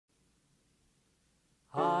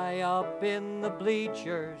High up in the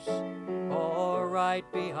bleachers, or right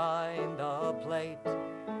behind the plate.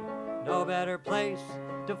 No better place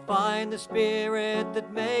to find the spirit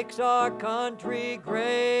that makes our country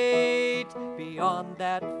great. Beyond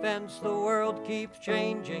that fence the world keeps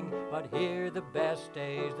changing, but here the best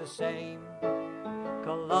stays the same.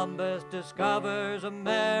 Columbus discovers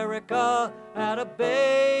America at a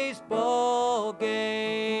baseball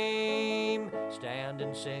game. Stand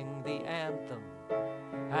and sing the anthem,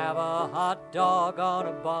 have a hot dog on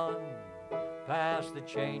a bun, pass the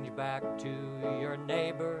change back to your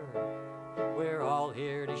neighbor. We're all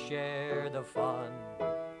here to share the fun.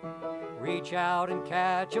 Reach out and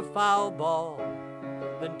catch a foul ball,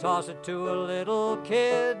 then toss it to a little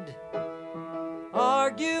kid.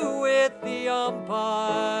 Argue with the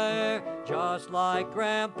umpire, just like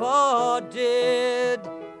Grandpa did.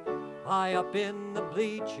 High up in the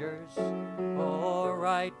bleachers, or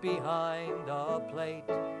right behind the plate.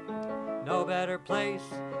 No better place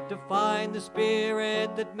to find the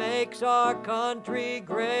spirit that makes our country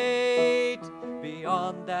great.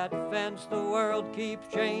 Beyond that fence the world keeps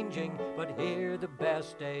changing, but here the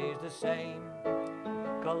best stays the same.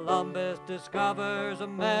 Columbus discovers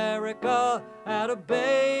America at a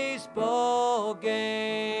baseball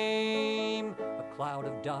game. A cloud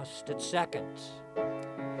of dust at second,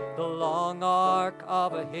 the long arc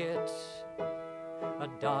of a hit, a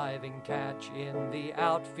diving catch in the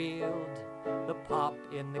outfield, the pop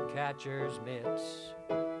in the catcher's mitts.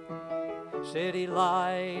 City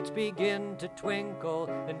lights begin to twinkle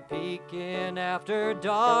and peek in after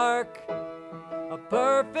dark. A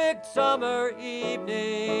perfect summer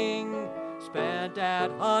evening spent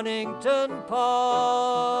at Huntington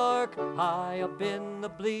Park. High up in the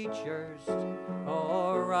bleachers,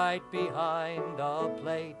 or right behind the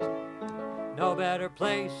plate. No better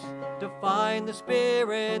place to find the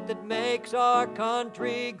spirit that makes our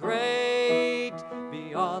country great.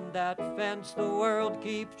 Beyond that fence the world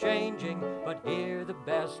keeps changing, but here the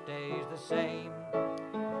best stays the same.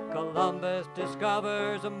 Columbus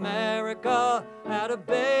discovers America at a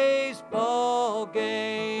baseball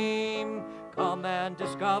game. Come and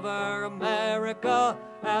discover America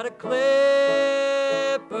at a Clipper